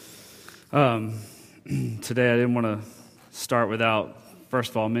Um, Today I didn't want to start without,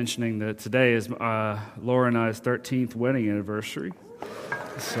 first of all, mentioning that today is Laura and I's 13th wedding anniversary.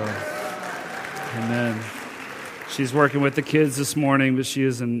 So, amen. She's working with the kids this morning, but she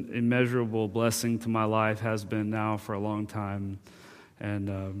is an immeasurable blessing to my life, has been now for a long time,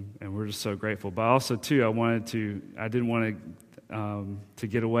 and we're just so grateful. But also, too, I didn't want to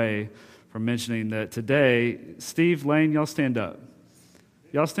get away from mentioning that today, Steve, Lane, y'all stand up.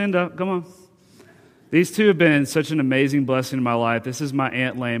 Y'all stand up, come on. These two have been such an amazing blessing in my life. This is my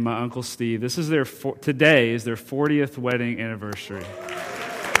Aunt Lane, my Uncle Steve. This is today is their 40th wedding anniversary.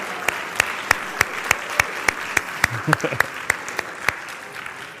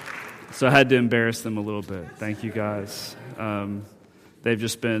 So I had to embarrass them a little bit. Thank you guys. Both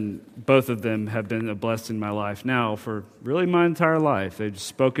of them have been a blessing in my life now for really my entire life. They've just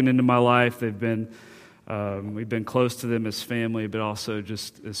spoken into my life. We've been close to them as family, but also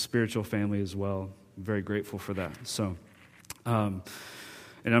just as spiritual family as well. I'm very grateful for that. So, and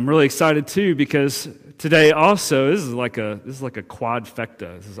I'm really excited too because today also this is like a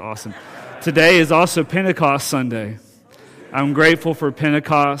quadfecta. This is awesome. Today is also Pentecost Sunday. I'm grateful for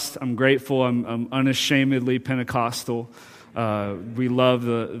Pentecost. I'm grateful. I'm unashamedly Pentecostal. We love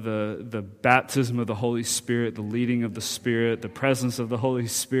the baptism of the Holy Spirit, the leading of the Spirit, the presence of the Holy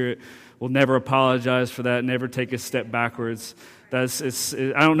Spirit. We'll never apologize for that, never take a step backwards. I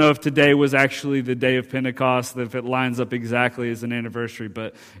don't know if today was actually the day of Pentecost, if it lines up exactly as an anniversary,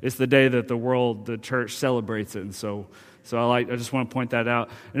 but it's the day that the church celebrates it. And so I just want to point that out.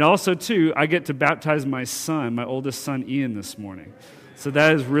 And also, too, I get to baptize my son, my oldest son, Ian, this morning. So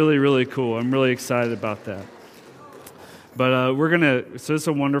that is really, really cool. I'm really excited about that. But so it's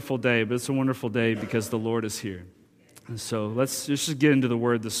a wonderful day, but it's a wonderful day because the Lord is here. And so let's just get into the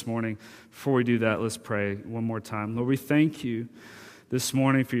Word this morning. Before we do that, let's pray one more time. Lord, we thank you this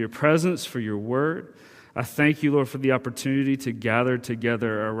morning for your presence, for your Word. I thank you, Lord, for the opportunity to gather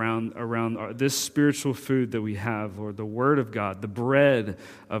together around this spiritual food that we have, Lord, the Word of God, the bread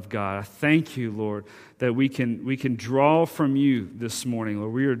of God. I thank you, Lord, that we can draw from you this morning,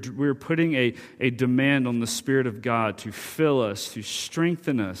 Lord. We are putting a demand on the Spirit of God to fill us, to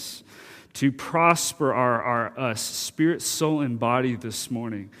strengthen us, to prosper us, spirit, soul, and body this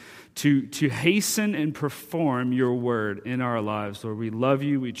morning, to hasten and perform your word in our lives. Lord, we love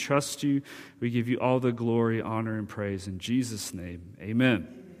you, we trust you, we give you all the glory, honor, and praise. In Jesus' name, amen.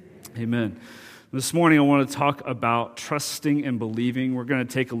 Amen. This morning I want to talk about trusting and believing. We're going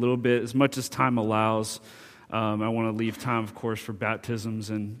to take a little bit, as much as time allows. I want to leave time, of course, for baptisms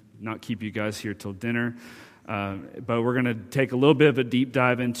and not keep you guys here till dinner. But we're going to take a little bit of a deep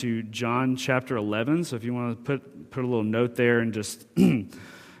dive into John chapter 11. So if you want to put a little note there and just,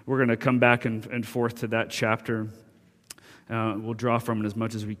 we're going to come back and forth to that chapter. We'll draw from it as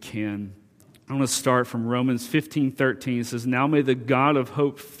much as we can. I want to start from Romans 15:13. It says, "Now may the God of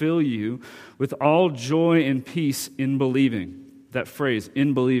hope fill you with all joy and peace in believing." That phrase,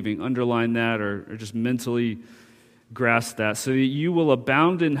 in believing, underline that or just mentally grasp that, so that you will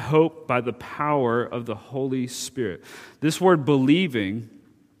abound in hope by the power of the Holy Spirit. This word believing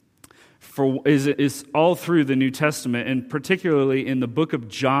is all through the New Testament, and particularly in the book of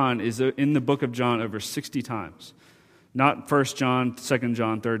John, is in the book of John over 60 times. Not 1 John, 2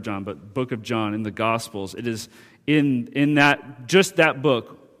 John, 3 John, but book of John in the Gospels. It is in that, just that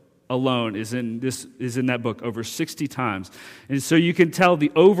book alone is in that book over 60 times. And so you can tell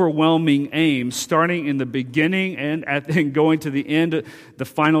the overwhelming aim starting in the beginning and going to the end, the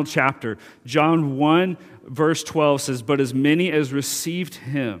final chapter. John 1 verse 12 says, "But as many as received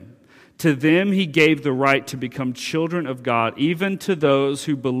him, to them he gave the right to become children of God, even to those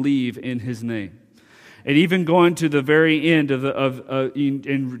who believe in his name." And even going to the very end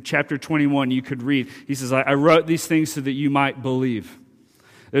in chapter 21, you could read, he says, I wrote these things so that you might believe.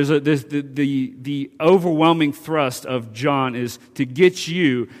 The overwhelming thrust of John is to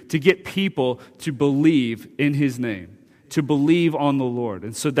get people to believe in his name, to believe on the Lord.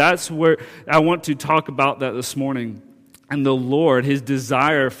 And so that's where I want to talk about that this morning. And the Lord, his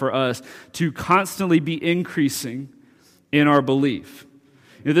desire for us to constantly be increasing in our belief.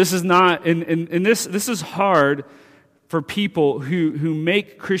 This is not, and this is hard for people who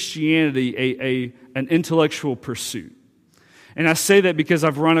make Christianity an intellectual pursuit. And I say that because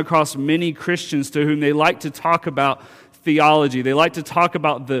I've run across many Christians to whom they like to talk about theology. They like to talk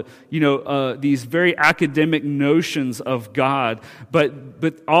about these very academic notions of God. But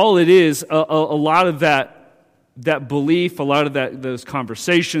all it is, a lot of that belief, a lot of those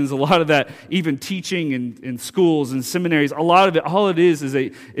conversations, a lot of that even teaching in schools and seminaries, a lot of it, all it is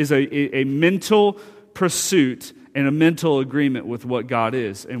a mental pursuit in a mental agreement with what God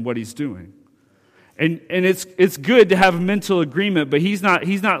is and what he's doing. And it's good to have a mental agreement, but he's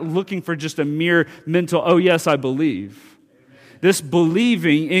not looking for just a mere mental, oh yes, I believe. This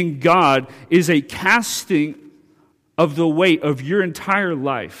believing in God is a casting of the weight of your entire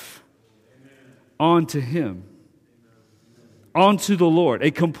life onto him, onto the Lord. A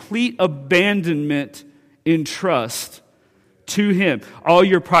complete abandonment in trust to him. All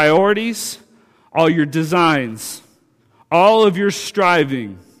your priorities, all your designs, all of your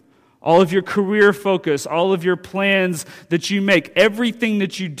striving, all of your career focus, all of your plans that you make, everything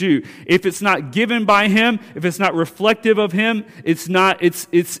that you do, if it's not given by him, if it's not reflective of him, it's not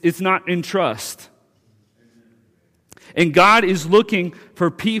in trust. And God is looking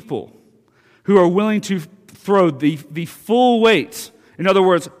for people who are willing to throw the full weight, in other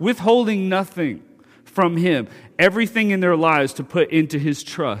words, withholding nothing from him, everything in their lives to put into his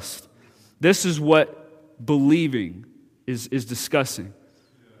trust. This is what believing is discussing.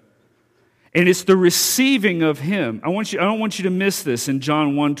 And it's the receiving of him. I don't want you to miss this in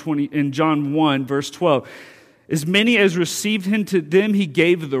John 1 verse 12. As many as received him, to them he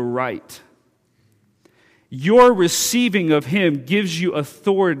gave the right. Your receiving of him gives you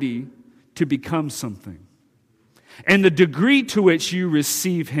authority to become something. And the degree to which you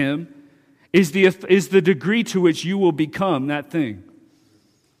receive him is the degree to which you will become that thing.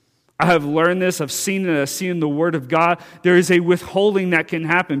 I have learned this. I've seen it. I've seen in the Word of God. There is a withholding that can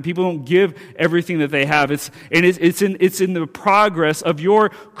happen. People don't give everything that they have. It's in the progress of your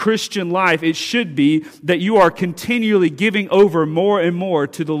Christian life. It should be that you are continually giving over more and more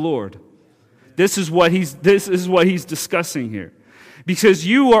to the Lord. This is what he's discussing here. Because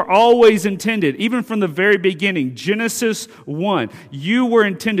you are always intended, even from the very beginning, Genesis 1, you were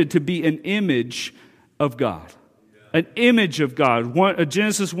intended to be an image of God. An image of God.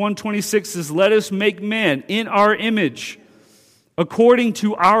 Genesis 1:26 says, let us make man in our image, according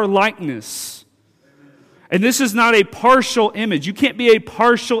to our likeness. And this is not a partial image. You can't be a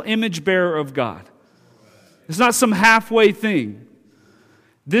partial image bearer of God. It's not some halfway thing.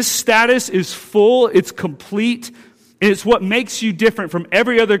 This status is full, it's complete, and it's what makes you different from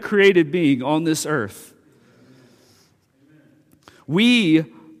every other created being on this earth. We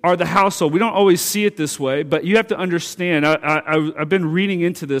are the household. We don't always see it this way, but you have to understand, I've been reading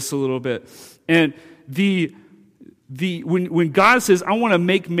into this a little bit, and when God says, I want to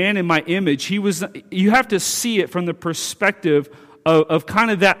make man in my image, you have to see it from the perspective of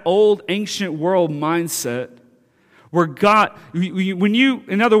kind of that old ancient world mindset, where God,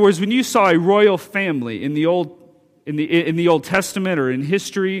 in other words, when you saw a royal family in the Old Testament or in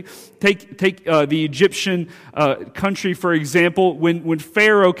history, take the Egyptian country for example. When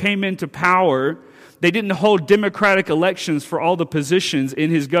Pharaoh came into power, they didn't hold democratic elections for all the positions in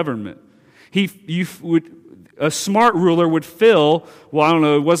his government. A smart ruler would fill, well, I don't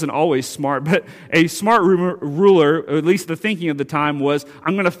know, it wasn't always smart, but a smart ruler, or at least the thinking of the time was,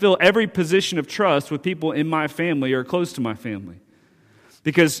 I'm going to fill every position of trust with people in my family or close to my family.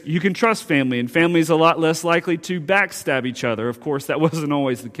 Because you can trust family, and family is a lot less likely to backstab each other. Of course, that wasn't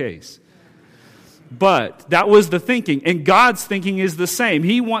always the case. But that was the thinking, and God's thinking is the same.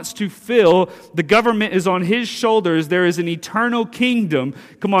 He wants to fill, the government is on his shoulders. There is an eternal kingdom.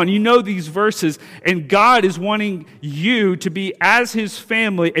 Come on, you know these verses. And God is wanting you to be, as his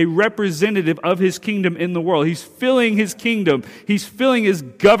family, a representative of his kingdom in the world. He's filling his kingdom. He's filling his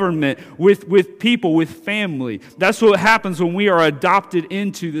government with people, with family. That's what happens when we are adopted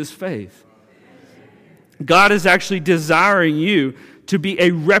into this faith. God is actually desiring you to be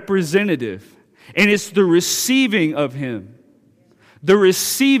a representative. And it's the receiving of him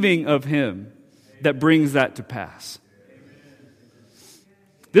that brings that to pass.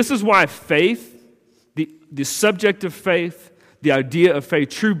 This is why faith, the subject of faith, the idea of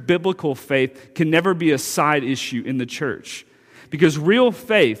faith, true biblical faith, can never be a side issue in the church. Because real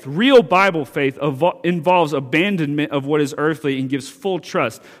faith, real Bible faith, involves abandonment of what is earthly and gives full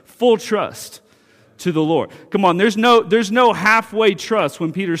trust to the Lord. Come on, there's no halfway trust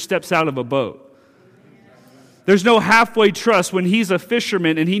when Peter steps out of a boat. There's no halfway trust when he's a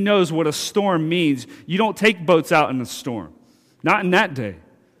fisherman and he knows what a storm means. You don't take boats out in a storm. Not in that day.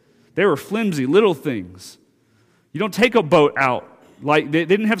 They were flimsy, little things. You don't take a boat out. Like they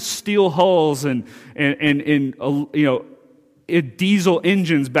didn't have steel hulls and diesel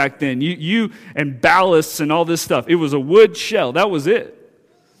engines back then. You and ballasts and all this stuff. It was a wood shell. That was it.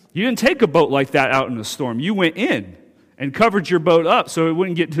 You didn't take a boat like that out in a storm. You went in and covered your boat up so it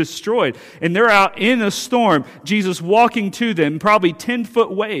wouldn't get destroyed. And they're out in a storm, Jesus walking to them, probably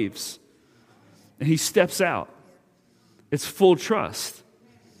 10-foot waves. And he steps out. It's full trust.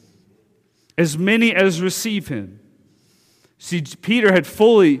 As many as receive him. See, Peter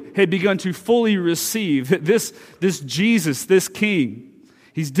had begun to fully receive this Jesus, this King.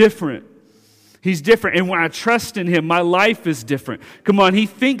 He's different. He's different. And when I trust in him, my life is different. Come on, he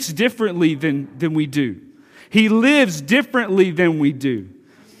thinks differently than we do. He lives differently than we do.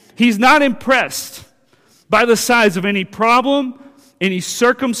 He's not impressed by the size of any problem, any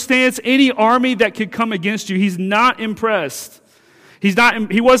circumstance, any army that could come against you. He's not impressed.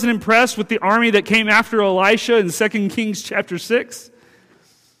 He wasn't impressed with the army that came after Elisha in 2 Kings chapter 6.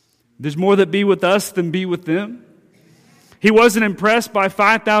 There's more that be with us than be with them. He wasn't impressed by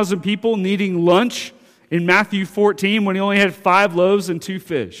 5,000 people needing lunch in Matthew 14 when he only had 5 loaves and 2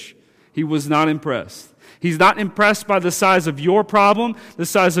 fish. He was not impressed. He's not impressed by the size of your problem, the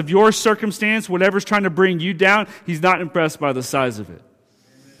size of your circumstance, whatever's trying to bring you down. He's not impressed by the size of it.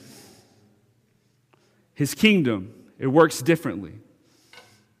 His kingdom, it works differently.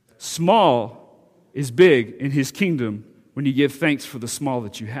 Small is big in his kingdom when you give thanks for the small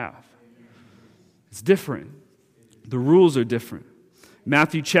that you have. It's different. The rules are different.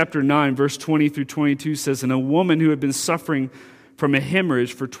 Matthew chapter 9, verse 20 through 22 says, "And a woman who had been suffering from a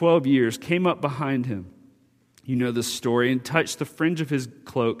hemorrhage for 12 years came up behind him." You know this story, "and touched the fringe of his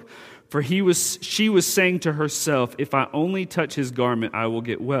cloak. For she was saying to herself, 'If I only touch his garment, I will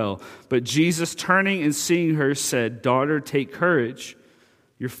get well.' But Jesus, turning and seeing her, said, 'Daughter, take courage.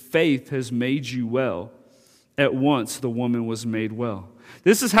 Your faith has made you well.' At once the woman was made well."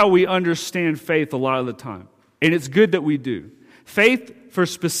 This is how we understand faith a lot of the time. And it's good that we do. Faith for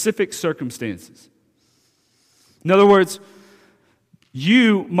specific circumstances. In other words,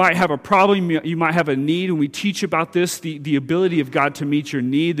 you might have a problem, you might have a need, and we teach about this, the ability of God to meet your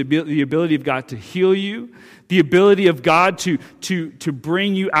need, the ability of God to heal you, the ability of God to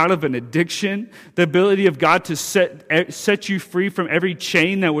bring you out of an addiction, the ability of God to set you free from every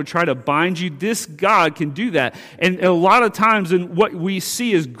chain that would try to bind you. This God can do that. And a lot of times, in what we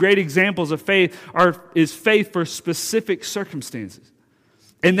see as great examples of faith is faith for specific circumstances.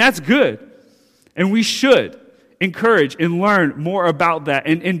 And that's good. And we should encourage and learn more about that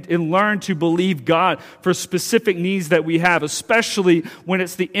and learn to believe God for specific needs that we have, especially when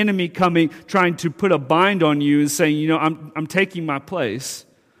it's the enemy coming, trying to put a bind on you and saying, I'm taking my place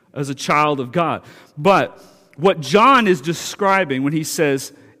as a child of God. But what John is describing when he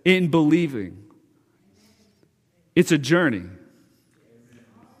says, in believing, it's a journey.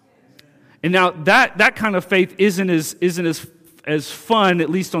 And now that kind of faith isn't as fun, at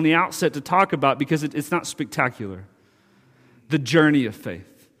least on the outset, to talk about because it's not spectacular. The journey of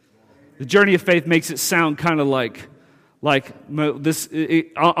faith. The journey of faith makes it sound kind of like this,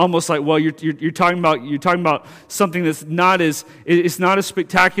 almost like, well, you're talking about something that's not as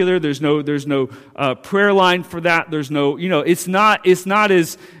spectacular. There's no prayer line for that. There's no, it's not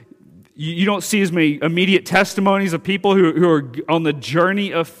as, you don't see as many immediate testimonies of people who are on the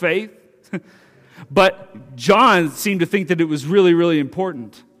journey of faith. But John seemed to think that it was really, really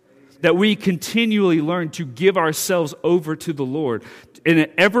important that we continually learn to give ourselves over to the Lord in an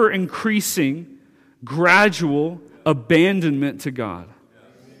ever-increasing, gradual abandonment to God.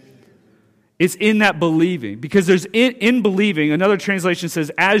 It's in that believing. Because there's in believing, another translation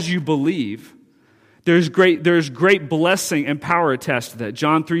says, as you believe, there's great blessing and power attached to that.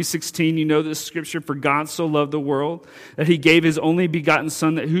 John 3:16, you know this scripture, "For God so loved the world that he gave his only begotten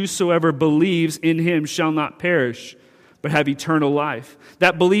Son, that whosoever believes in him shall not perish, but have eternal life."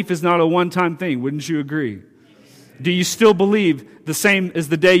 That belief is not a one-time thing, wouldn't you agree? Do you still believe the same as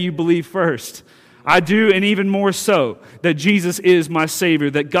the day you believed first? I do, and even more so, that Jesus is my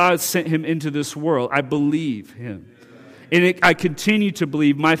Savior, that God sent him into this world. I believe him. And I continue to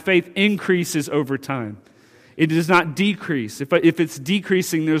believe. My faith increases over time. It does not decrease. If it's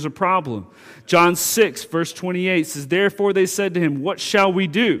decreasing, there's a problem. John 6, verse 28 says, "Therefore they said to him, 'What shall we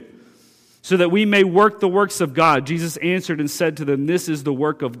do so that we may work the works of God?' Jesus answered and said to them, 'This is the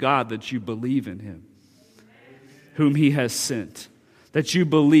work of God, that you believe in him, whom he has sent.'" That you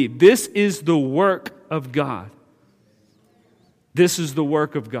believe. This is the work of God. This is the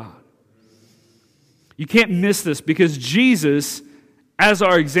work of God. You can't miss this because Jesus, as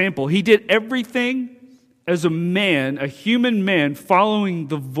our example, he did everything as a man, a human man, following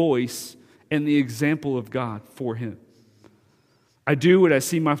the voice and the example of God for him. I do what I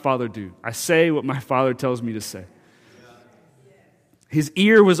see my Father do. I say what my Father tells me to say. His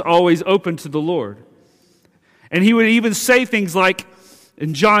ear was always open to the Lord. And he would even say things like,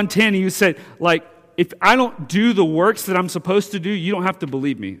 in John 10, he would say, like, "If I don't do the works that I'm supposed to do, you don't have to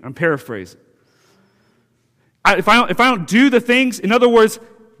believe me." I'm paraphrasing. If I don't do the things, in other words,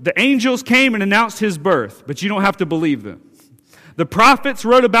 the angels came and announced his birth, but you don't have to believe them. The prophets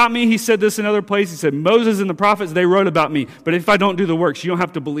wrote about me. He said this in other places. He said, Moses and the prophets, they wrote about me. But if I don't do the works, you don't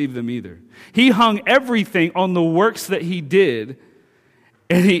have to believe them either. He hung everything on the works that he did,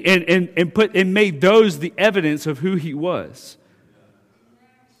 and he made those the evidence of who he was.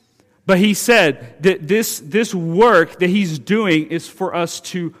 But he said that this work that he's doing is for us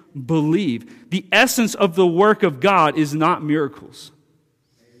to believe. The essence of the work of God is not miracles.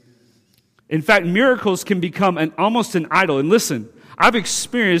 In fact, miracles can become almost an idol. And listen, I've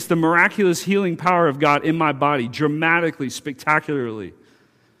experienced the miraculous healing power of God in my body dramatically, spectacularly.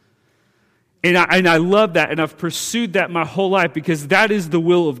 And I love that, and I've pursued that my whole life because that is the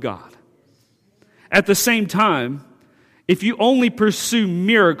will of God. At the same time, if you only pursue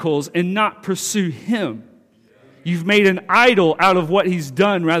miracles and not pursue Him, you've made an idol out of what He's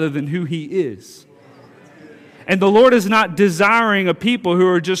done rather than who He is. And the Lord is not desiring a people who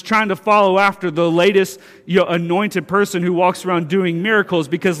are just trying to follow after the latest anointed person who walks around doing miracles.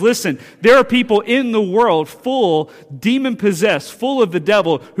 Because listen, there are people in the world full, demon-possessed, full of the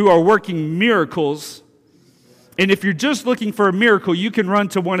devil, who are working miracles. And if you're just looking for a miracle, you can run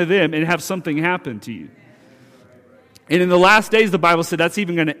to one of them and have something happen to you. And in the last days, the Bible said that's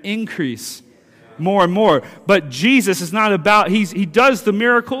even going to increase more and more. But Jesus is not about, He does the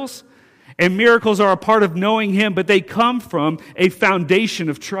miracles, and miracles are a part of knowing Him, but they come from a foundation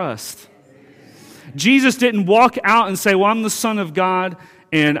of trust. Jesus didn't walk out and say, well, I'm the Son of God,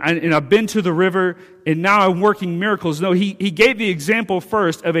 and I've been to the river, and now I'm working miracles. No, he gave the example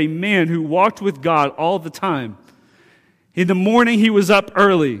first of a man who walked with God all the time. In the morning, he was up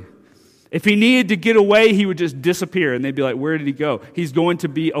early. If he needed to get away, he would just disappear, and they'd be like, where did he go? He's going to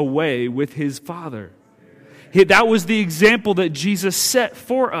be away with his Father. That was the example that Jesus set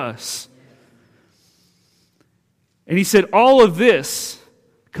for us. And he said, all of this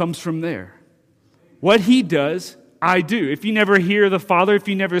comes from there. What He does, I do. If you never hear the Father, if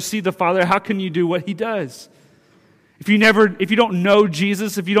you never see the Father, how can you do what He does? If you don't know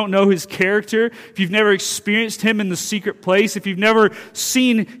Jesus, if you don't know His character, if you've never experienced Him in the secret place, if you've never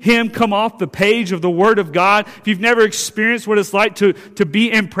seen Him come off the page of the Word of God, if you've never experienced what it's like to be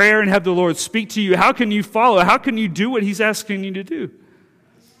in prayer and have the Lord speak to you, how can you follow? How can you do what He's asking you to do?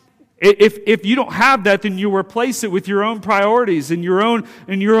 If you don't have that, then you replace it with your own priorities in your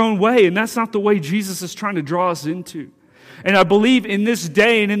own way, and that's not the way Jesus is trying to draw us into. And I believe in this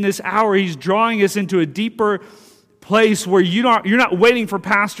day and in this hour, He's drawing us into a deeper place where you're not waiting for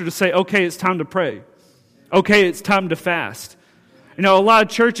pastor to say, okay, it's time to pray. Okay, it's time to fast. A lot of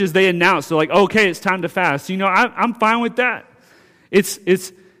churches, they announce, they're like, okay, it's time to fast. I'm fine with that.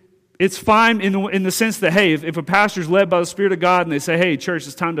 It's fine in the sense that, hey, if a pastor's led by the Spirit of God and they say, hey, church,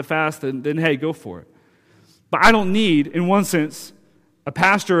 it's time to fast, then hey, go for it. But I don't need, in one sense, a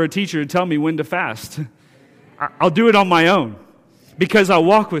pastor or a teacher to tell me when to fast. I'll do it on my own because I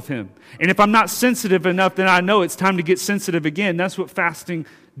walk with Him. And if I'm not sensitive enough, then I know it's time to get sensitive again. That's what fasting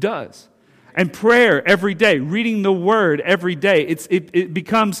does. And prayer every day, reading the Word every day, it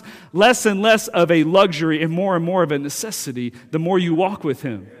becomes less and less of a luxury and more of a necessity the more you walk with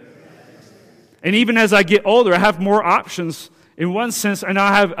Him. And even as I get older, I have more options in one sense, and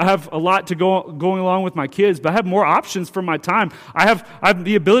I have a lot to going along with my kids, but I have more options for my time. I have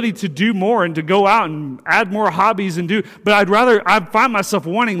the ability to do more and to go out and add more hobbies and do, but I find myself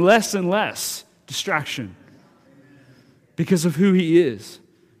wanting less and less distraction because of who He is.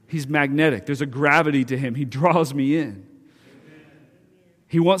 He's magnetic. There's a gravity to Him. He draws me in.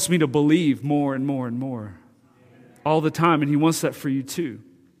 He wants me to believe more and more and more all the time, and He wants that for you too.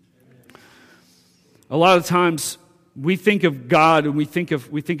 A lot of times we think of God and we think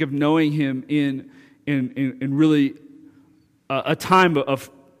of knowing Him in really a time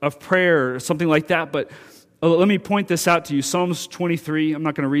of prayer or something like that. But let me point this out to you. Psalms 23. I'm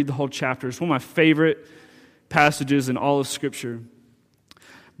not going to read the whole chapter. It's one of my favorite passages in all of Scripture.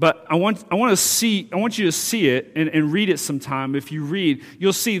 But I want you to see it and read it sometime. If you read,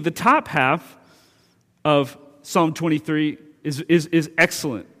 you'll see the top half of Psalm 23 is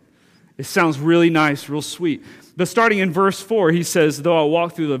excellent. It sounds really nice, real sweet. But starting in verse 4, he says, though I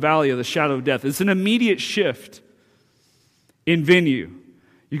walk through the valley of the shadow of death. It's an immediate shift in venue.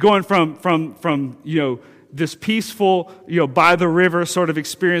 You're going from this peaceful, by the river sort of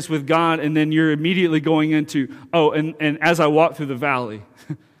experience with God, and then you're immediately going into, and as I walk through the valley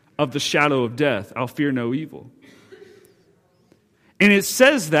of the shadow of death, I'll fear no evil. And it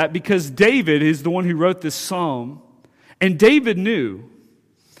says that because David is the one who wrote this psalm, and David knew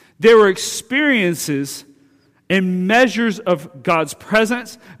there were experiences and measures of God's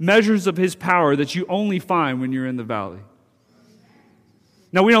presence, measures of His power that you only find when you're in the valley.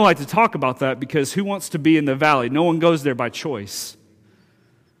 Now, we don't like to talk about that because who wants to be in the valley? No one goes there by choice.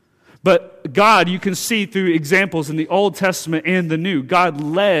 But God, you can see through examples in the Old Testament and the New, God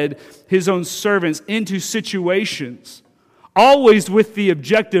led his own servants into situations, always with the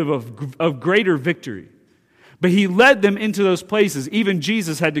objective of greater victory. But he led them into those places. Even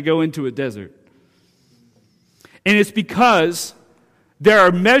Jesus had to go into a desert. And it's because there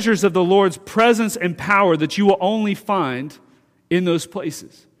are measures of the Lord's presence and power that you will only find in those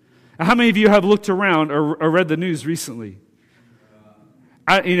places. Now, how many of you have looked around or read the news recently?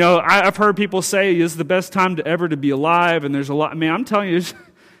 I've heard people say it's the best time ever to be alive, and there's a lot. Man, I'm telling you,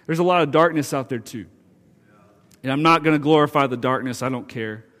 there's a lot of darkness out there too. And I'm not going to glorify the darkness. I don't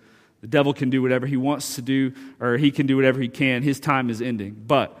care. The devil can do whatever he wants to do, or he can do whatever he can. His time is ending.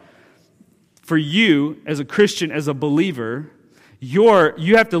 But for you, as a Christian, as a believer,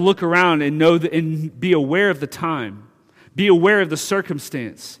 you have to look around and know that, and be aware of the time. Be aware of the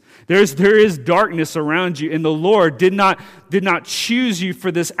circumstance. There is darkness around you, and the Lord did not choose you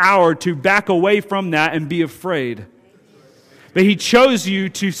for this hour to back away from that and be afraid. But he chose you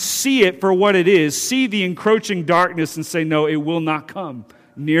to see it for what it is, see the encroaching darkness and say, no, it will not come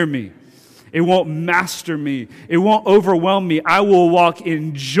near me. It won't master me. It won't overwhelm me. I will walk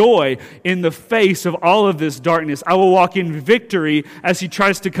in joy in the face of all of this darkness. I will walk in victory as he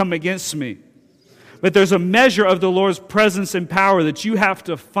tries to come against me. But there's a measure of the Lord's presence and power that you have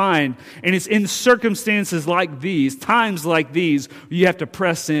to find. And it's in circumstances like these, times like these, you have to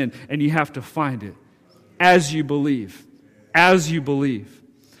press in and you have to find it as you believe. As you believe.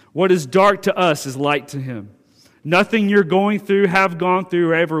 What is dark to us is light to him. Nothing you're going through, have gone through,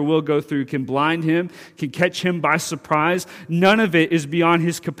 or ever will go through can blind him, can catch him by surprise. None of it is beyond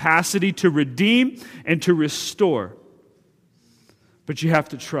his capacity to redeem and to restore. But you have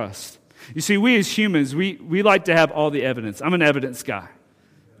to trust. You see, we as humans, we like to have all the evidence. I'm an evidence guy.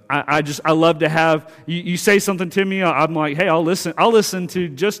 I love to have, you say something to me, I'm like, hey, I'll listen to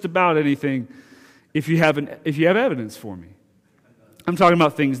just about anything if you have evidence for me. I'm talking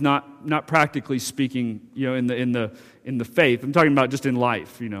about things not practically speaking, in the faith. I'm talking about just in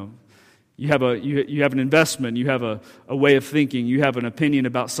life, You have an investment, you have a way of thinking, you have an opinion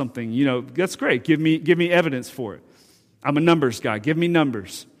about something, that's great. Give me evidence for it. I'm a numbers guy. Give me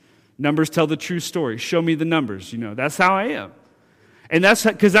numbers. Numbers tell the true story. Show me the numbers. That's how I am. And that's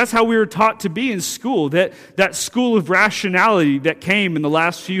because that's how we were taught to be in school. That school of rationality that came in the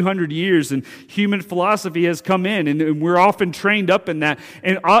last few hundred years, and human philosophy has come in, and we're often trained up in that.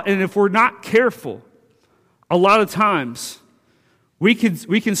 And if we're not careful, a lot of times we can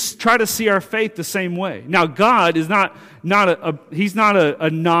try to see our faith the same way. Now, God is He's not a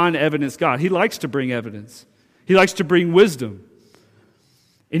non-evidence God. He likes to bring evidence. He likes to bring wisdom.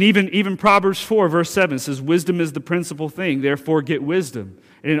 And even Proverbs 4, verse 7 says, wisdom is the principal thing, therefore get wisdom.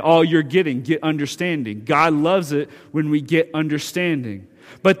 And in all you're getting, get understanding. God loves it when we get understanding.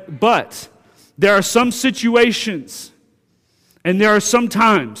 But there are some situations, and there are some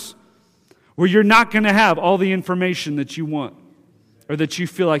times where you're not going to have all the information that you want or that you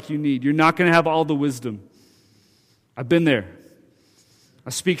feel like you need. You're not going to have all the wisdom. I've been there. I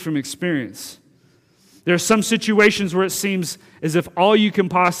speak from experience. There are some situations where it seems as if all you can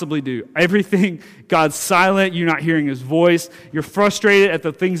possibly do, everything, God's silent, you're not hearing his voice, you're frustrated at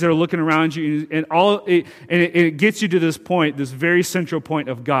the things that are looking around you, and it gets you to this point, this very central point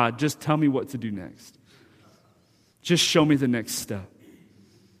of God, just tell me what to do next. Just show me the next step.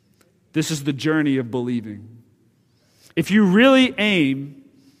 This is the journey of believing. If you really aim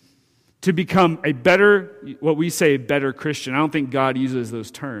to become a better Christian, I don't think God uses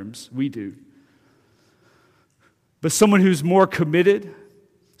those terms, we do. But someone who's more committed,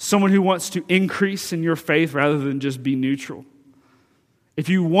 someone who wants to increase in your faith rather than just be neutral. If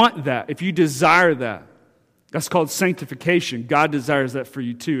you want that, if you desire that, that's called sanctification. God desires that for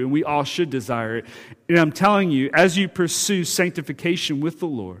you too, and we all should desire it. And I'm telling you, as you pursue sanctification with the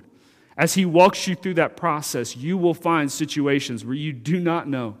Lord, as he walks you through that process, you will find situations where you do not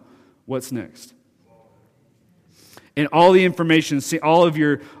know what's next. And all the information, see all of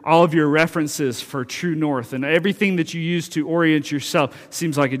your references for true north and everything that you use to orient yourself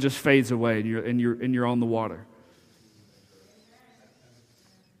seems like it just fades away and you're on the water.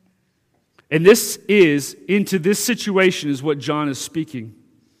 And into this situation is what John is speaking.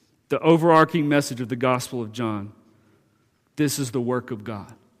 The overarching message of the Gospel of John. This is the work of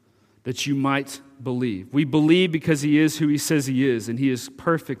God, that you might believe. We believe because he is who he says he is, and he is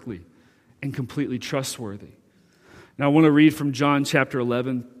perfectly and completely trustworthy. Now, I want to read from John chapter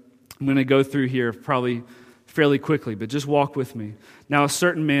 11. I'm going to go through here probably fairly quickly, but just walk with me. Now, a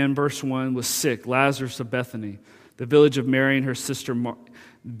certain man, verse 1, was sick, Lazarus of Bethany, The village of Mary and her sister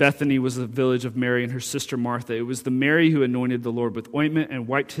Bethany was the village of Mary and her sister Martha. It was the Mary who anointed the Lord with ointment and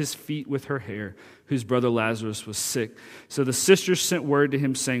wiped his feet with her hair, whose brother Lazarus was sick. So the sisters sent word to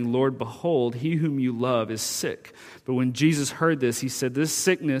him, saying, Lord, behold, he whom you love is sick. But when Jesus heard this, he said, this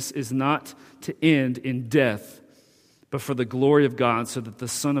sickness is not to end in death, but for the glory of God, so that the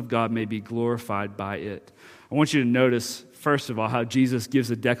Son of God may be glorified by it. I want you to notice, first of all, how Jesus gives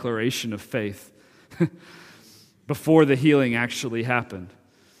a declaration of faith before the healing actually happened.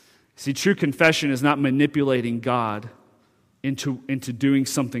 See, true confession is not manipulating God into doing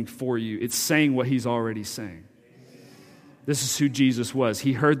something for you. It's saying what he's already saying. This is who Jesus was.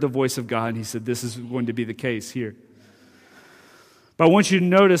 He heard the voice of God, and he said, this is going to be the case here. But I want you to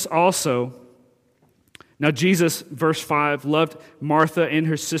notice also, now Jesus, verse 5, loved Martha and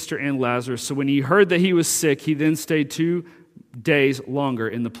her sister and Lazarus. So when he heard that he was sick, he then stayed 2 days longer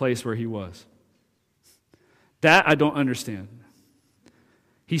in the place where he was. That I don't understand.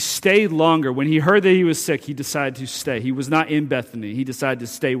 He stayed longer. When he heard that he was sick, he decided to stay. He was not in Bethany. He decided to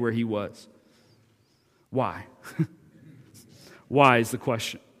stay where he was. Why? Why is the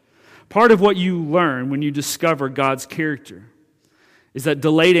question. Part of what you learn when you discover God's character is that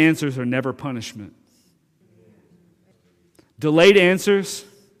delayed answers are never punishment. Delayed answers,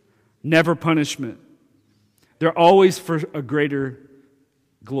 never punishment. They're always for a greater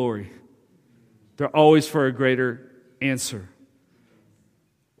glory. They're always for a greater answer.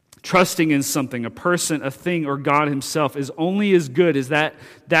 Trusting in something, a person, a thing, or God himself is only as good as that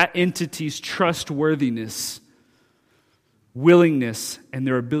entity's trustworthiness, willingness, and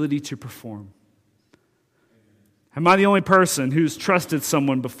their ability to perform. Am I the only person who's trusted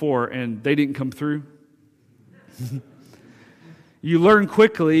someone before and they didn't come through? You learn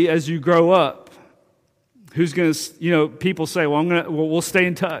quickly as you grow up who's going to, people say, we'll stay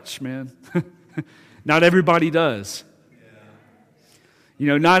in touch, man. Not everybody does.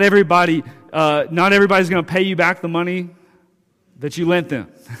 Not everybody's going to pay you back the money that you lent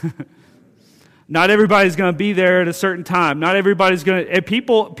them. Not everybody's going to be there at a certain time. Not everybody's going to.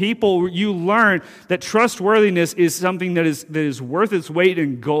 People. You learn that trustworthiness is something that is worth its weight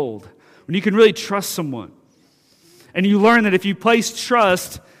in gold. When you can really trust someone, and you learn that if you place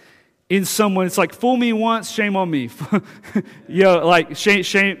trust in someone, it's like fool me once, shame on me. Fool me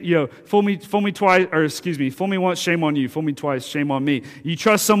twice, fool me once, shame on you. Fool me twice, shame on me. You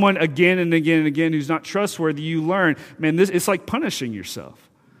trust someone again and again and again who's not trustworthy. You learn, man, it's like punishing yourself.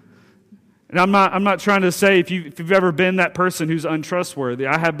 And I'm not trying to say if you've ever been that person who's untrustworthy.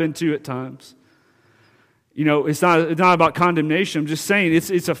 I have been too at times. It's not about condemnation. I'm just saying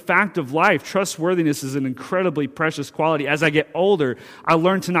it's a fact of life. Trustworthiness is an incredibly precious quality. As I get older, I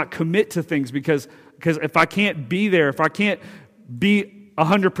learn to not commit to things because if I can't be there, if I can't be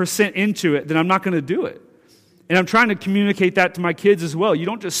 100% into it, then I'm not going to do it. And I'm trying to communicate that to my kids as well. You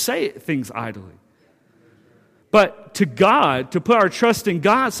don't just say things idly. But to God, to put our trust in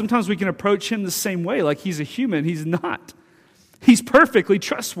God, sometimes we can approach him the same way, like he's a human. He's not. He's perfectly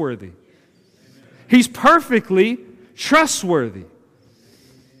trustworthy. He's perfectly trustworthy.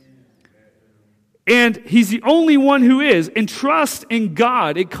 And he's the only one who is. And trust in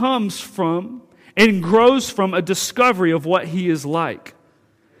God, it comes from and grows from a discovery of what he is like.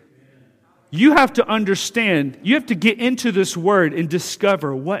 You have to understand, you have to get into this word and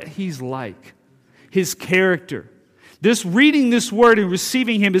discover what he's like, his character. Reading this word and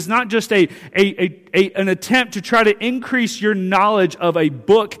receiving him is not just an attempt to try to increase your knowledge of a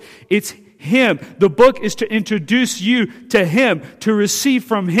book. It's him. The book is to introduce you to him, to receive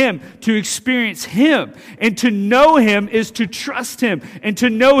from him, to experience him. And to know him is to trust him. And to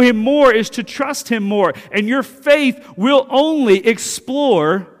know him more is to trust him more. And your faith will only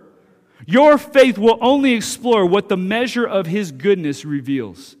explore what the measure of his goodness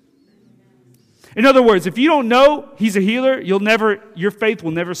reveals. In other words, if you don't know he's a healer, your faith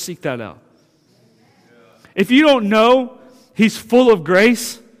will never seek that out. If you don't know he's full of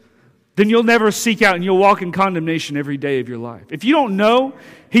grace, then you'll never seek out and you'll walk in condemnation every day of your life. If you don't know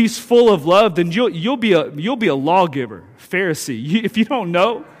he's full of love, then you'll be a lawgiver, Pharisee. If you don't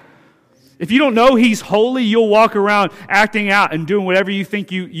know he's holy, you'll walk around acting out and doing whatever you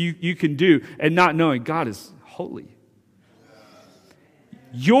think you can do and not knowing God is holy.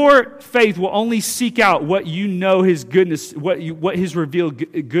 Your faith will only seek out what you know his goodness, what his revealed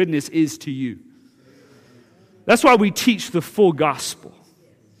goodness is to you. That's why we teach the full gospel.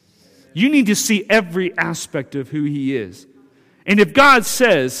 You need to see every aspect of who he is. And if God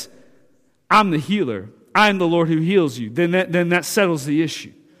says, I'm the healer, I am the Lord who heals you, then that settles the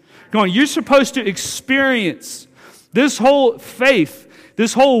issue. Come on, you're supposed to experience this whole faith,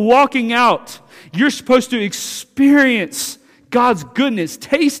 this whole walking out, You're supposed to experience God's goodness.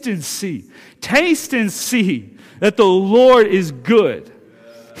 Taste and see. Taste and see that the Lord is good.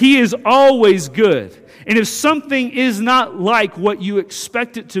 He is always good. And if something is not like what you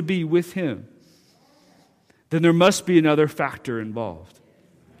expect it to be with Him, then there must be another factor involved.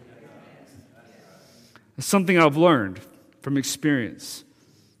 It's something I've learned from experience.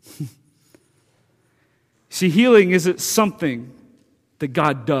 See, healing isn't something that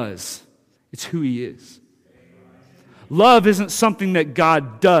God does. It's who He is. Love isn't something that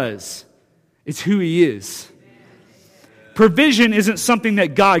God does. It's who He is. Provision isn't something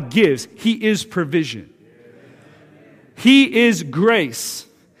that God gives. He is provision. He is grace.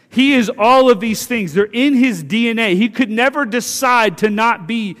 He is all of these things. They're in His DNA. He could never decide to not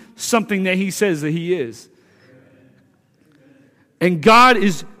be something that He says that He is. And God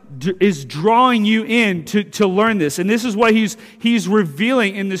is drawing you in to learn this. And this is what He's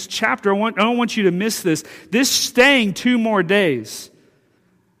revealing in this chapter. I don't want you to miss this. This staying 2 more days.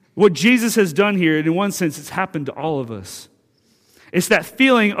 What Jesus has done here, in one sense, it's happened to all of us. It's that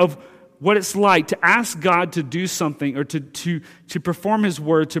feeling of what it's like to ask God to do something or to perform His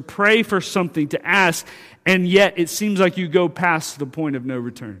word, to pray for something, to ask, and yet it seems like you go past the point of no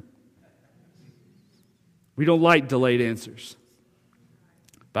return. We don't like delayed answers.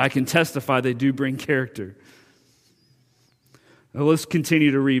 But I can testify they do bring character. Now let's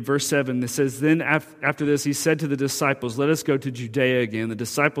continue to read. Verse 7, it says, Then after this he said to the disciples, Let us go to Judea again. The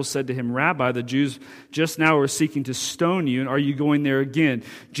disciples said to him, Rabbi, the Jews just now are seeking to stone you, and are you going there again?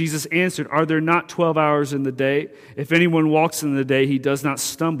 Jesus answered, Are there not 12 hours in the day? If anyone walks in the day, he does not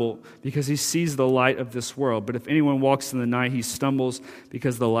stumble, because he sees the light of this world. But if anyone walks in the night, he stumbles,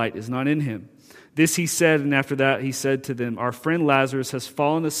 because the light is not in him. This he said, and after that he said to them, Our friend Lazarus has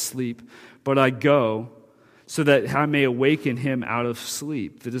fallen asleep, but I go so that I may awaken him out of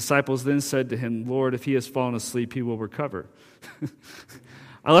sleep. The disciples then said to him, Lord, if he has fallen asleep, he will recover.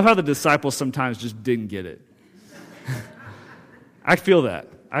 I love how the disciples sometimes just didn't get it. I feel that.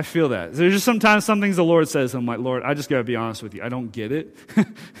 There's just sometimes some things the Lord says, I'm like, Lord, I just got to be honest with you. I don't get it.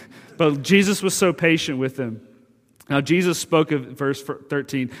 But Jesus was so patient with them. Now Jesus spoke of, verse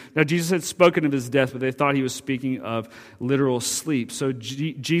 13, now Jesus had spoken of his death, but they thought he was speaking of literal sleep. So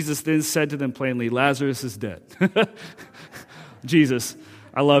Jesus then said to them plainly, Lazarus is dead. Jesus,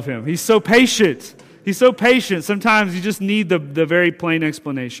 I love him. He's so patient. Sometimes you just need the very plain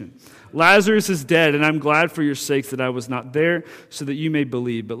explanation. Lazarus is dead, and I'm glad for your sakes that I was not there, so that you may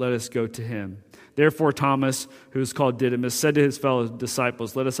believe, but let us go to him. Therefore Thomas, who is called Didymus, said to his fellow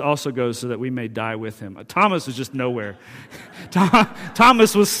disciples, Let us also go so that we may die with him. Thomas was just nowhere.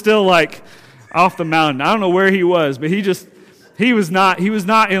 Thomas was still like off the mountain. I don't know where he was, but he was not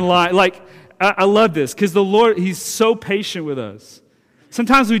in line. Like, I love this because the Lord, He's so patient with us.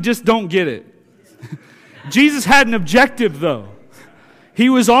 Sometimes we just don't get it. Jesus had an objective though. He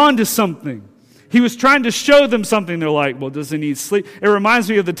was on to something. He was trying to show them something. They're like, well, does he need sleep? It reminds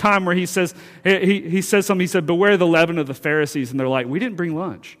me of the time where he says something. He said, beware the leaven of the Pharisees. And they're like, we didn't bring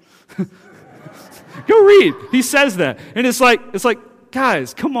lunch. Go read. He says that. And it's like,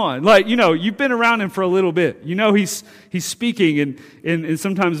 guys, come on. Like, you've been around him for a little bit. He's speaking in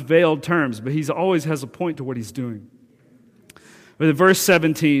sometimes veiled terms, but he always has a point to what he's doing. But in verse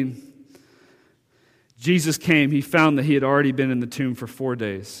 17, Jesus came. He found that he had already been in the tomb for 4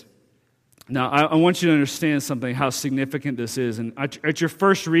 days. Now, I want you to understand something, how significant this is. And at your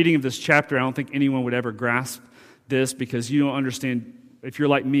first reading of this chapter, I don't think anyone would ever grasp this because you don't understand, if you're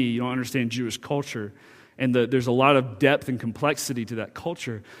like me, you don't understand Jewish culture. And there's a lot of depth and complexity to that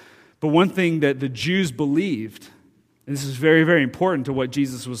culture. But one thing that the Jews believed, and this is very, very important to what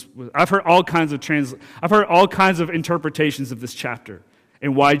Jesus was. I've heard all kinds of interpretations of this chapter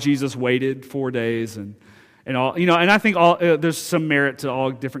and why Jesus waited 4 days and all, and I think there's some merit to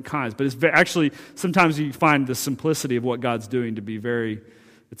all different kinds, but it's actually, sometimes you find the simplicity of what God's doing to be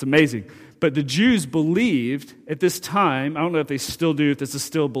it's amazing. But the Jews believed at this time, I don't know if they still do, if this is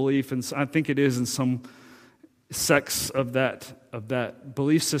still belief, and I think it is in some sects of that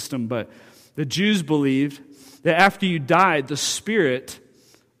belief system, but the Jews believed that after you died, the spirit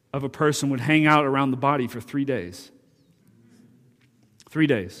of a person would hang out around the body for 3 days. 3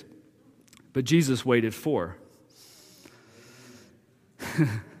 days. But Jesus waited 4.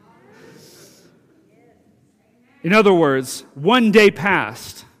 In other words, 1 day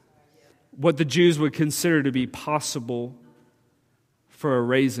passed what the Jews would consider to be possible for a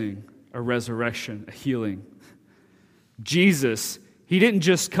raising, a resurrection, a healing. Jesus, He didn't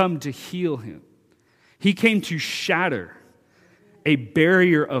just come to heal him. He came to shatter a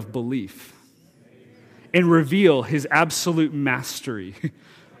barrier of belief and reveal His absolute mastery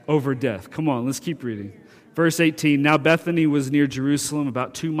over death. Come on, let's keep reading. Verse 18, now Bethany was near Jerusalem,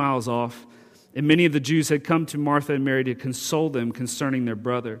 about 2 miles off, and many of the Jews had come to Martha and Mary to console them concerning their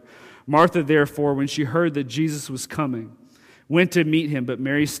brother. Martha, therefore, when she heard that Jesus was coming, went to meet him, but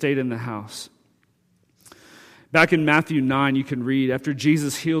Mary stayed in the house. Back in Matthew 9, you can read, after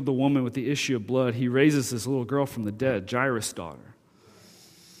Jesus healed the woman with the issue of blood, he raises this little girl from the dead, Jairus' daughter.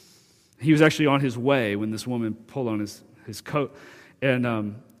 He was actually on his way when this woman pulled on his coat. And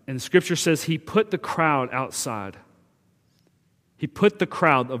the scripture says he put the crowd outside. He put the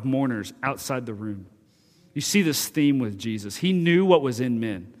crowd of mourners outside the room. You see this theme with Jesus. He knew what was in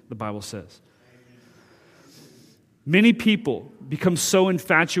men, the Bible says. Many people become so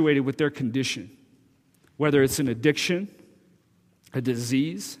infatuated with their condition, whether it's an addiction, a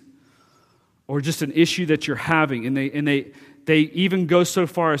disease, or just an issue that you're having, and they even go so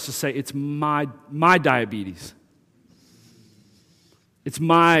far as to say, it's my diabetes. It's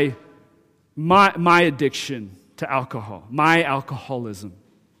my addiction to alcohol, my alcoholism,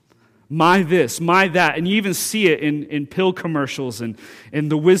 my this, my that. And you even see it in pill commercials and in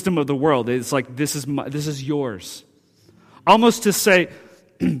the wisdom of the world. It's like, this is yours. Almost to say,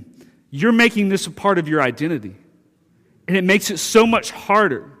 you're making this a part of your identity. And it makes it so much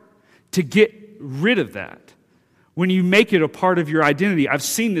harder to get rid of that when you make it a part of your identity. I've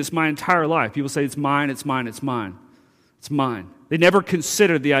seen this my entire life. People say, it's mine, it's mine, it's mine. It's mine. They never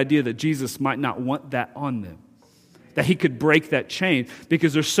considered the idea that Jesus might not want that on them, that he could break that chain,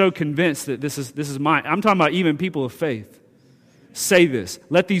 because they're so convinced that this is mine. I'm talking about even people of faith. Say this.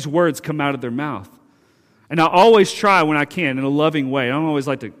 Let these words come out of their mouth. And I always try when I can in a loving way. I don't always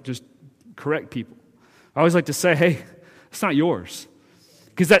like to just correct people. I always like to say, hey, it's not yours.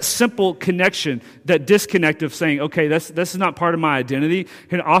 Because that simple connection, that disconnect of saying, okay, this is not part of my identity,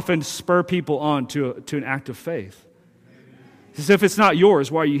 can often spur people on to an act of faith. Because if it's not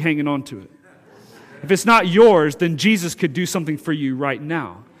yours, why are you hanging on to it? If it's not yours, then Jesus could do something for you right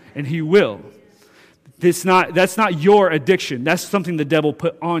now, and he will. That's not your addiction. That's something the devil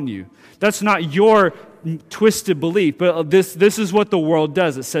put on you. That's not your twisted belief, but this is what the world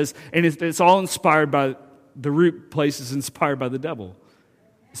does. It says, and it's all inspired by, the root place is inspired by the devil.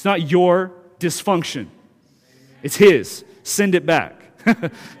 It's not your dysfunction. It's his. Send it back.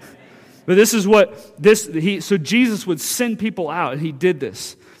 But this is what so Jesus would send people out, and he did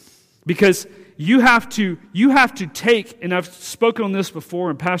this because you have to take, and I've spoken on this before,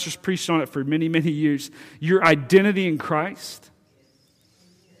 and pastors preached on it for many, many years. Your identity in Christ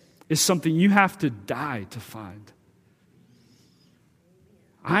is something you have to die to find.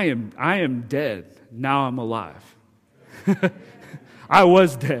 I am dead. Now I'm alive. I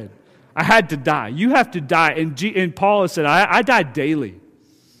was dead. I had to die. You have to die. And Paul has said, I died daily.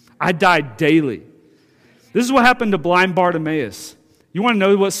 I died daily. This is what happened to blind Bartimaeus. You want to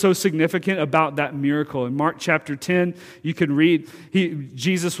know what's so significant about that miracle? In Mark chapter 10, you can read,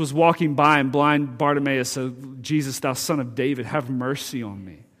 Jesus was walking by, and blind Bartimaeus said, Jesus, thou son of David, have mercy on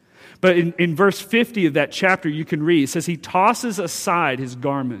me. But in verse 50 of that chapter, you can read, it says he tosses aside his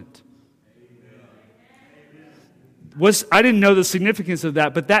garment. I didn't know the significance of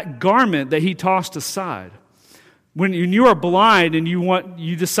that, but that garment that he tossed aside, when you are blind and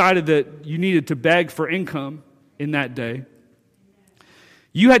you decided that you needed to beg for income in that day,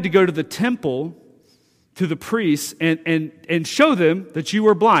 you had to go to the temple, to the priests, and show them that you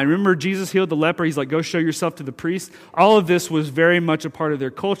were blind. Remember, Jesus healed the leper. He's like, go show yourself to the priest. All of this was very much a part of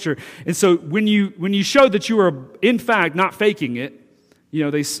their culture. And so when you showed that you were, in fact, not faking it, I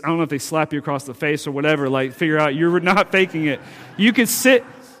don't know if they slap you across the face or whatever, like figure out you were not faking it. You could sit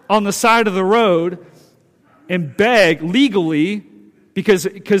on the side of the road and beg legally, because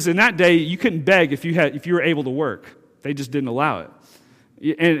in that day you couldn't beg if you were able to work. They just didn't allow it.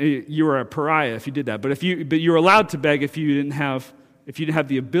 And you were a pariah if you did that. But you were allowed to beg if you didn't have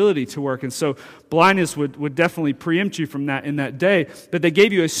the ability to work. And so blindness would definitely preempt you from that in that day. But they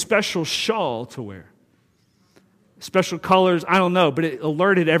gave you a special shawl to wear. Special colors, I don't know, but it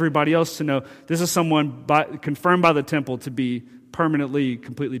alerted everybody else to know this is someone confirmed by the temple to be permanently,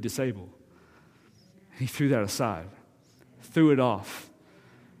 completely disabled. He threw that aside, threw it off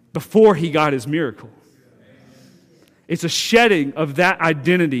before he got his miracle. It's a shedding of that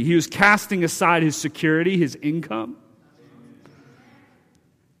identity. He was casting aside his security, his income,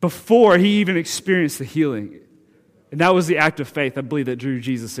 before he even experienced the healing. And that was the act of faith, I believe, that drew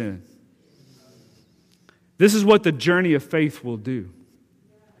Jesus in. This is what the journey of faith will do.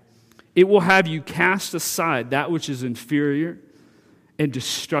 It will have you cast aside that which is inferior and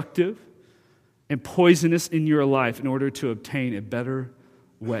destructive and poisonous in your life in order to obtain a better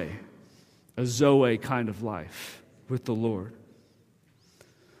way, a Zoe kind of life with the Lord.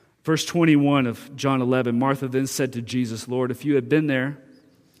 Verse 21 of John 11, Martha then said to Jesus, Lord, if you had been there,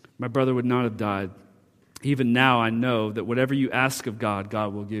 my brother would not have died. Even now I know that whatever you ask of God,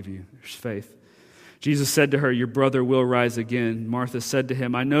 God will give you. There's faith. Jesus said to her, your brother will rise again. Martha said to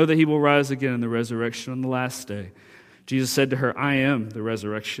him, I know that he will rise again in the resurrection on the last day. Jesus said to her, I am the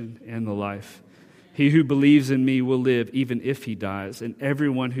resurrection and the life. He who believes in me will live even if he dies, and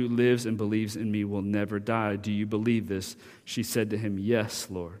everyone who lives and believes in me will never die. Do you believe this? She said to him, yes,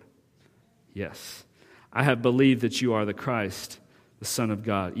 Lord. Yes, I have believed that you are the Christ, the Son of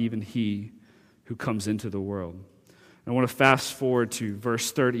God, even he who comes into the world. I want to fast forward to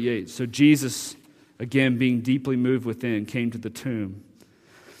verse 38. So Jesus, again, being deeply moved within, came to the tomb.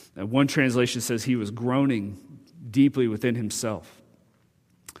 And one translation says he was groaning deeply within himself.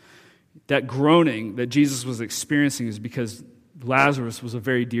 That groaning that Jesus was experiencing is because Lazarus was a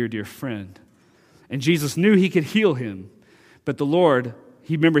very dear, dear friend. And Jesus knew he could heal him, but the Lord,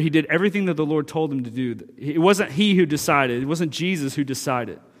 he did everything that the Lord told him to do. It wasn't he who decided. It wasn't Jesus who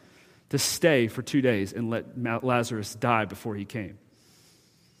decided to stay for 2 days and let Lazarus die before he came.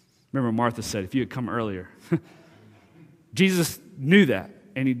 Remember, Martha said, if you had come earlier. Jesus knew that,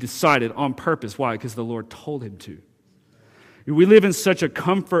 and he decided on purpose. Why? Because the Lord told him to. We live in such a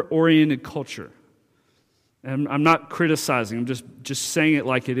comfort-oriented culture. And I'm not criticizing. I'm just saying it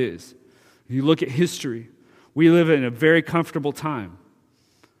like it is. If you look at history, we live in a very comfortable time.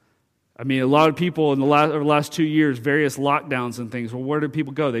 I mean, a lot of people in the last 2 years, various lockdowns and things, well, where did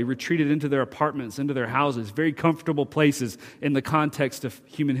people go? They retreated into their apartments, into their houses, very comfortable places in the context of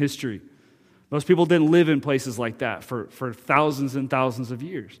human history. Most people didn't live in places like that for thousands and thousands of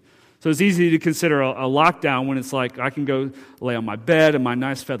years. So it's easy to consider a lockdown when it's like I can go lay on my bed and my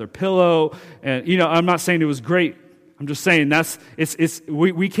nice feather pillow. And, I'm not saying it was great. I'm just saying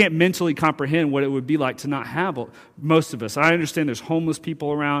we can't mentally comprehend what it would be like to not have most of us. I understand there's homeless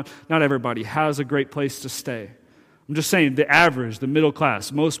people around. Not everybody has a great place to stay. I'm just saying the average, the middle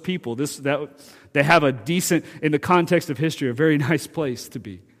class, most people, they have a decent, in the context of history, a very nice place to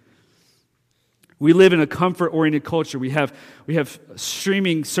be. We live in a comfort-oriented culture. We have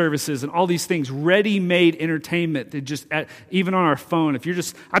streaming services and all these things, ready-made entertainment that even on our phone.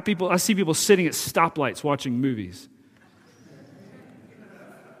 I see people sitting at stoplights watching movies.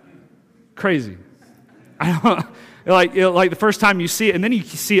 Crazy. Like the first time you see it, and then you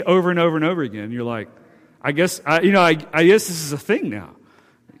see it over and over and over again. You're like, I guess this is a thing now.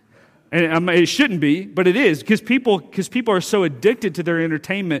 And it shouldn't be, but it is, because people are so addicted to their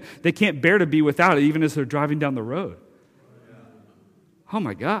entertainment, they can't bear to be without it, even as they're driving down the road. Oh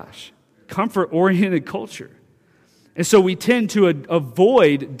my gosh. Comfort-oriented culture. And so we tend to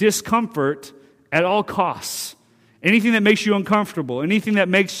avoid discomfort at all costs. Anything that makes you uncomfortable, anything that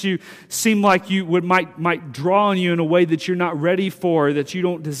makes you seem like might draw on you in a way that you're not ready for, that you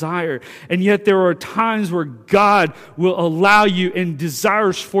don't desire. And yet there are times where God will allow you and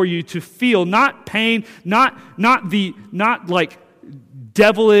desires for you to feel not pain, not like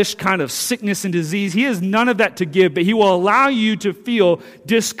devilish kind of sickness and disease. He has none of that to give, but he will allow you to feel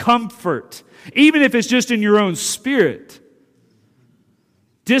discomfort, even if it's just in your own spirit.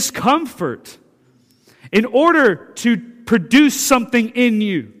 Discomfort. In order to produce something in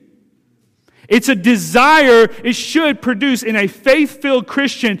you. It's a desire, it should produce in a faith-filled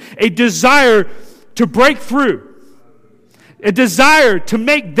Christian, a desire to break through. A desire to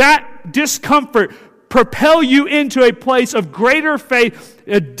make that discomfort propel you into a place of greater faith,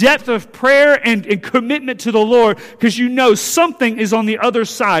 a depth of prayer and commitment to the Lord, because you know something is on the other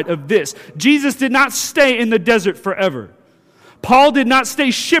side of this. Jesus did not stay in the desert forever. Paul did not stay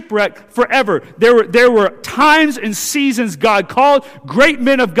shipwrecked forever. There were times and seasons God called great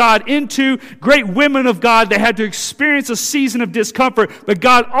men of God into, great women of God. They had to experience a season of discomfort, but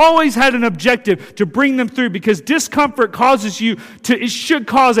God always had an objective to bring them through, because discomfort it should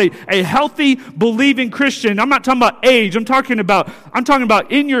cause a healthy, believing Christian. I'm not talking about age. I'm talking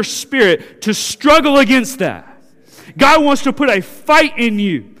about in your spirit to struggle against that. God wants to put a fight in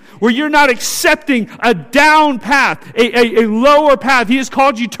you, where you're not accepting a down path, a lower path. He has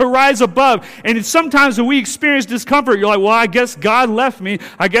called you to rise above. And sometimes when we experience discomfort, you're like, well, I guess God left me.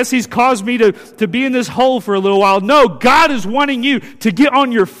 I guess he's caused me to be in this hole for a little while. No, God is wanting you to get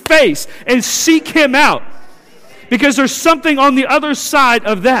on your face and seek him out, because there's something on the other side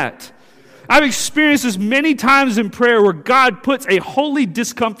of that. I've experienced this many times in prayer where God puts a holy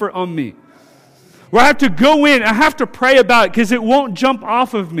discomfort on me, where I have to go in, I have to pray about it because it won't jump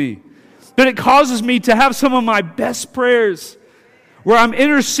off of me. But it causes me to have some of my best prayers where I'm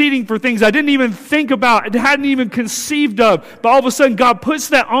interceding for things I didn't even think about, hadn't even conceived of. But all of a sudden God puts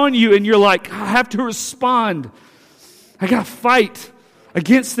that on you and you're like, I have to respond. I got to fight.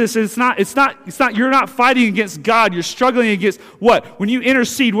 against this. It's not, you're not fighting against God. You're struggling against what? When you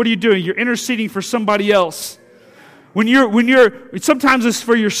intercede, what are you doing? You're interceding for somebody else. Sometimes it's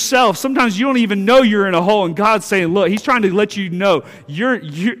for yourself. Sometimes you don't even know you're in a hole, and God's saying, look, He's trying to let you know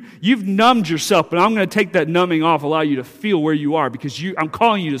you've numbed yourself, but I'm going to take that numbing off, allow you to feel where you are, because I'm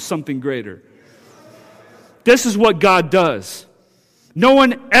calling you to something greater. This is what God does. No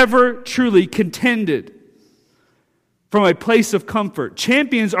one ever truly contended from a place of comfort.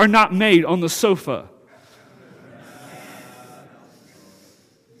 Champions are not made on the sofa.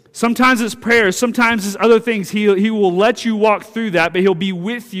 Sometimes it's prayer, sometimes it's other things. He will let you walk through that, but He'll be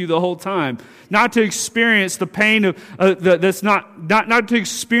with you the whole time. Not to experience the pain of that's not to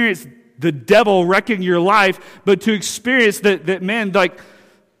experience the devil wrecking your life, but to experience that man, like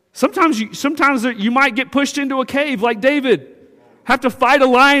sometimes you might get pushed into a cave like David. Have to fight a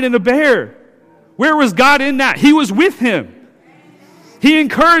lion and a bear. Where was God in that? He was with him. He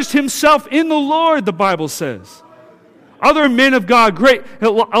encouraged himself in the Lord, the Bible says. Other men of God, great,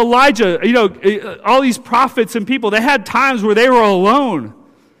 Elijah, all these prophets and people, they had times where they were alone.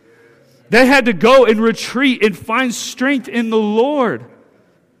 They had to go and retreat and find strength in the Lord.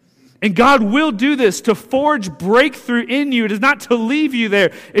 And God will do this to forge breakthrough in you. It is not to leave you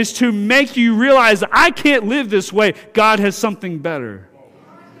there. It's to make you realize, I can't live this way. God has something better.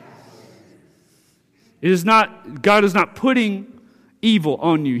 God is not putting evil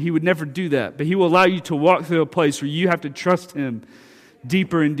on you. He would never do that. But He will allow you to walk through a place where you have to trust Him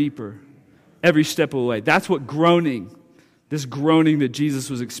deeper and deeper every step of the way. That's what this groaning that Jesus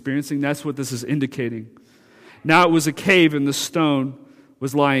was experiencing, that's what this is indicating. Now it was a cave and the stone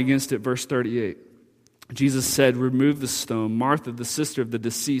was lying against it. Verse 38. Jesus said, remove the stone. Martha, the sister of the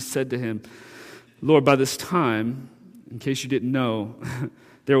deceased, said to Him, Lord, by this time, in case you didn't know,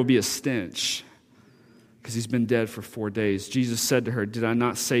 there will be a stench, because he's been dead for 4 days. Jesus said to her, did I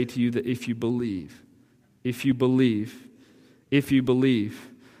not say to you that if you believe, there's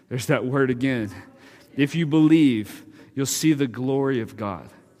that word again. If you believe, you'll see the glory of God.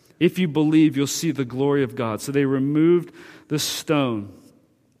 If you believe, you'll see the glory of God. So they removed the stone.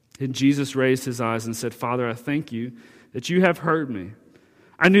 And Jesus raised His eyes and said, Father, I thank you that you have heard me.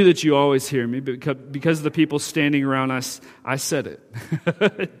 I knew that you always hear me, but because of the people standing around us, I said it.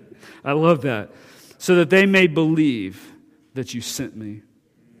 I love that. So that they may believe that you sent me.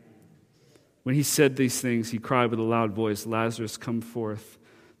 When He said these things, He cried with a loud voice, Lazarus, come forth.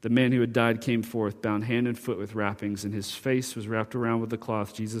 The man who had died came forth, bound hand and foot with wrappings, and his face was wrapped around with a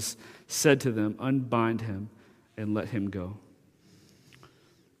cloth. Jesus said to them, unbind him and let him go.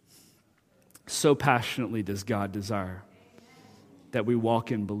 So passionately does God desire that we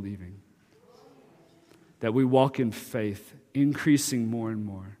walk in believing, that we walk in faith, increasing more and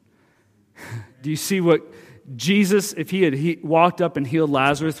more. Do you see what Jesus, if he had walked up and healed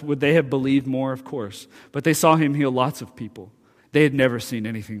Lazarus, would they have believed more? Of course. But they saw Him heal lots of people. They had never seen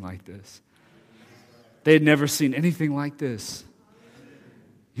anything like this. They had never seen anything like this.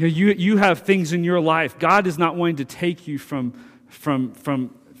 You have things in your life. God is not wanting to take you from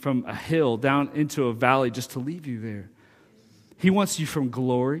a hill down into a valley just to leave you there. He wants you from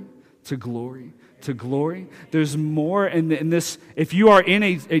glory to glory to glory. There's more in this. If you are in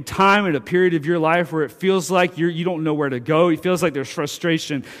a time and a period of your life where it feels like you don't know where to go, it feels like there's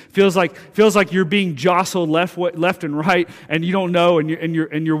frustration, feels like you're being jostled left and right, and you don't know, and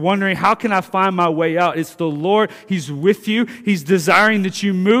you're wondering, how can I find my way out? It's the Lord. He's with you. He's desiring that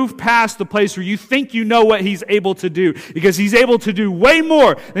you move past the place where you think you know what He's able to do, because He's able to do way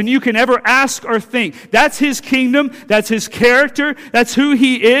more than you can ever ask or think. That's His kingdom. That's His character. That's who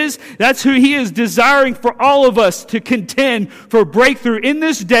He is. That's who He is desiring for all of us to contend for breakthrough in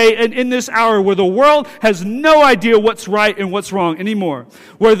this day and in this hour, where the world has no idea what's right and what's wrong anymore,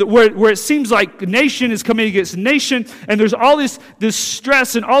 where it seems like nation is coming against nation, and there's all this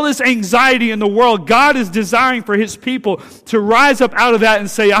stress and all this anxiety in the world. God is desiring for His people to rise up out of that and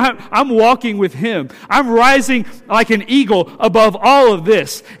say, I'm walking with Him. I'm rising like an eagle above all of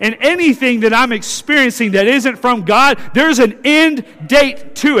this. And anything that I'm experiencing that isn't from God, there's an end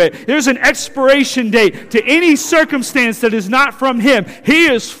date to it. There's an expiration date to any circumstance that is not from Him. He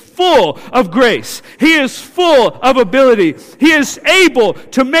is full of grace. He is full of ability. He is able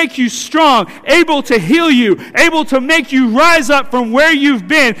to make you strong, able to heal you, able to make you rise up from where you've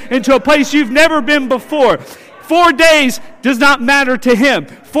been into a place you've never been before. 4 days does not matter to Him.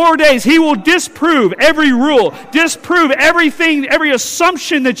 4 days, He will disprove every rule, disprove everything, every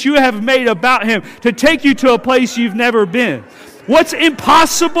assumption that you have made about Him to take you to a place you've never been. What's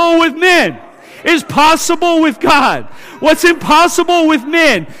impossible with men is possible with God. What's impossible with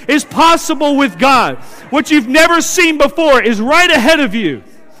men is possible with God. What you've never seen before is right ahead of you.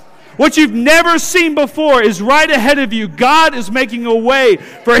 What you've never seen before is right ahead of you. God is making a way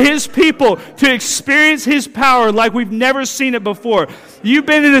for His people to experience His power like we've never seen it before. You've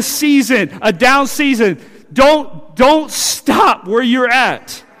been in a season, a down season. Don't stop where you're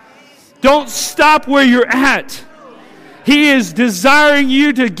at. Don't stop where you're at. He is desiring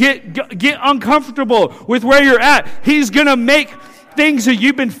you to get uncomfortable with where you're at. He's going to make things that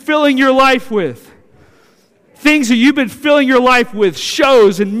you've been filling your life with. Things that you've been filling your life with,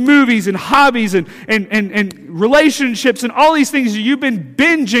 shows and movies and hobbies and relationships and all these things that you've been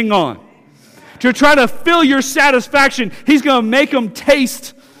binging on to try to fill your satisfaction. He's going to make them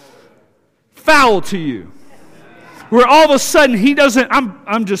taste foul to you. Where all of a sudden He doesn't,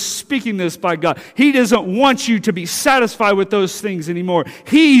 I'm just speaking this by God, He doesn't want you to be satisfied with those things anymore.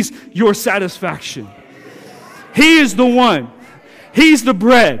 He's your satisfaction. He is the one. He's the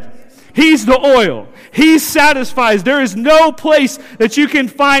bread. He's the oil. He satisfies. There is no place that you can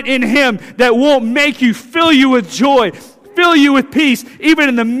find in Him that won't make you, fill you with joy, fill you with peace, even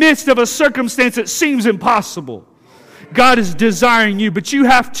in the midst of a circumstance that seems impossible. God is desiring you, but you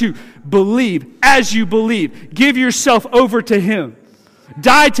have to believe. As you believe, give yourself over to Him.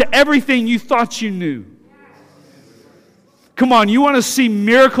 Die to everything you thought you knew. Come on, you want to see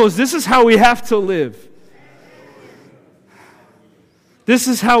miracles? This is how we have to live. This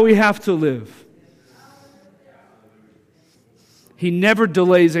is how we have to live. He never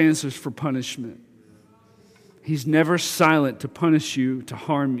delays answers for punishment. He's never silent to punish you, to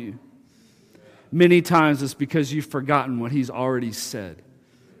harm you. Many times it's because you've forgotten what He's already said,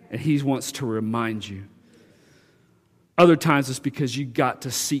 and He wants to remind you. Other times it's because you got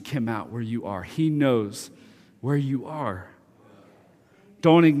to seek Him out where you are. He knows where you are.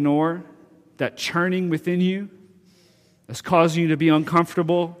 Don't ignore that churning within you that's causing you to be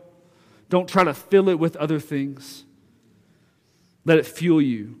uncomfortable. Don't try to fill it with other things. Let it fuel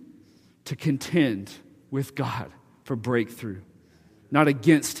you to contend with God for breakthrough. Not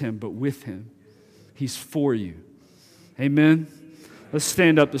against Him, but with Him. He's for you. Amen. Let's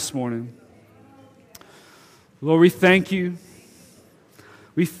stand up this morning. Lord, we thank You.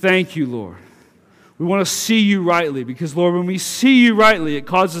 We thank You, Lord. We want to see You rightly because, Lord, when we see You rightly, it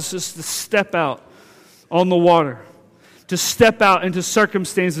causes us to step out on the water, to step out into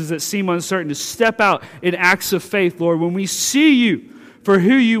circumstances that seem uncertain, to step out in acts of faith, Lord. When we see You for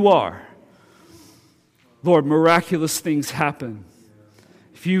who You are, Lord, miraculous things happen.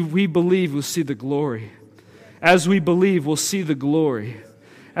 If we believe, we'll see the glory. As we believe, we'll see the glory.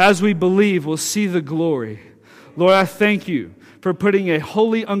 As we believe, we'll see the glory. Lord, I thank You for putting a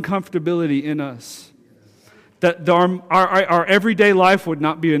holy uncomfortability in us, that our everyday life would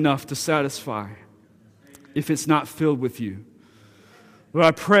not be enough to satisfy if it's not filled with You. Lord,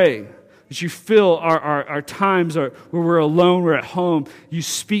 I pray that You fill our times where we're alone, we're at home. You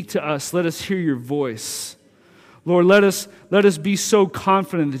speak to us. Let us hear Your voice. Lord, let us be so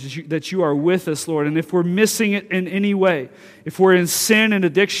confident that you are with us, Lord. And if we're missing it in any way, if we're in sin and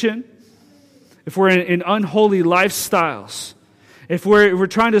addiction, if we're in unholy lifestyles, if we're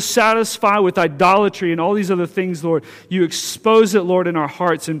trying to satisfy with idolatry and all these other things, Lord, You expose it, Lord, in our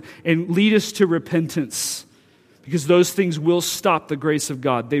hearts and lead us to repentance. Because those things will stop the grace of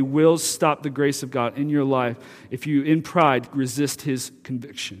God. They will stop the grace of God in your life if you, in pride, resist His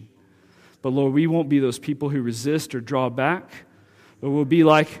conviction. But Lord, we won't be those people who resist or draw back, but we'll be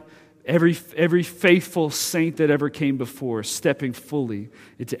like every faithful saint that ever came before, stepping fully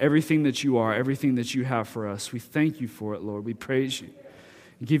into everything that You are, everything that You have for us. We thank You for it, Lord. We praise You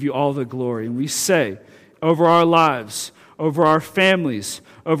and give You all the glory. And we say over our lives, over our families,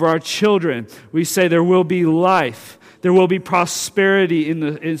 over our children, we say there will be life. There will be prosperity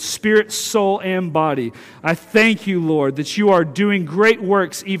in spirit, soul, and body. I thank You, Lord, that You are doing great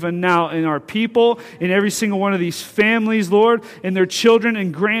works even now in our people, in every single one of these families, Lord, and their children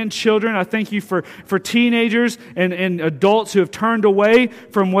and grandchildren. I thank You for teenagers and adults who have turned away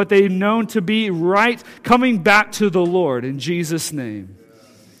from what they've known to be right, coming back to the Lord. In Jesus' name,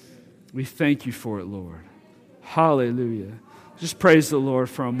 we thank You for it, Lord. Hallelujah. Just praise the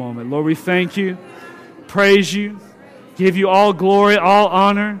Lord for a moment. Lord, we thank You, praise You, give You all glory, all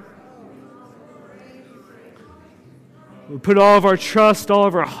honor. We put all of our trust, all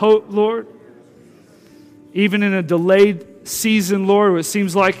of our hope, Lord. Even in a delayed season, Lord, where it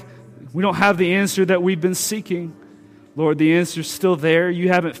seems like we don't have the answer that we've been seeking. Lord, the answer's still there. You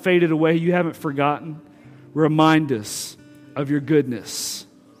haven't faded away. You haven't forgotten. Remind us of Your goodness.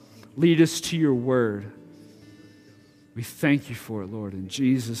 Lead us to Your word. We thank You for it, Lord, in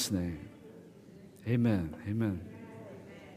Jesus' name. Amen. Amen.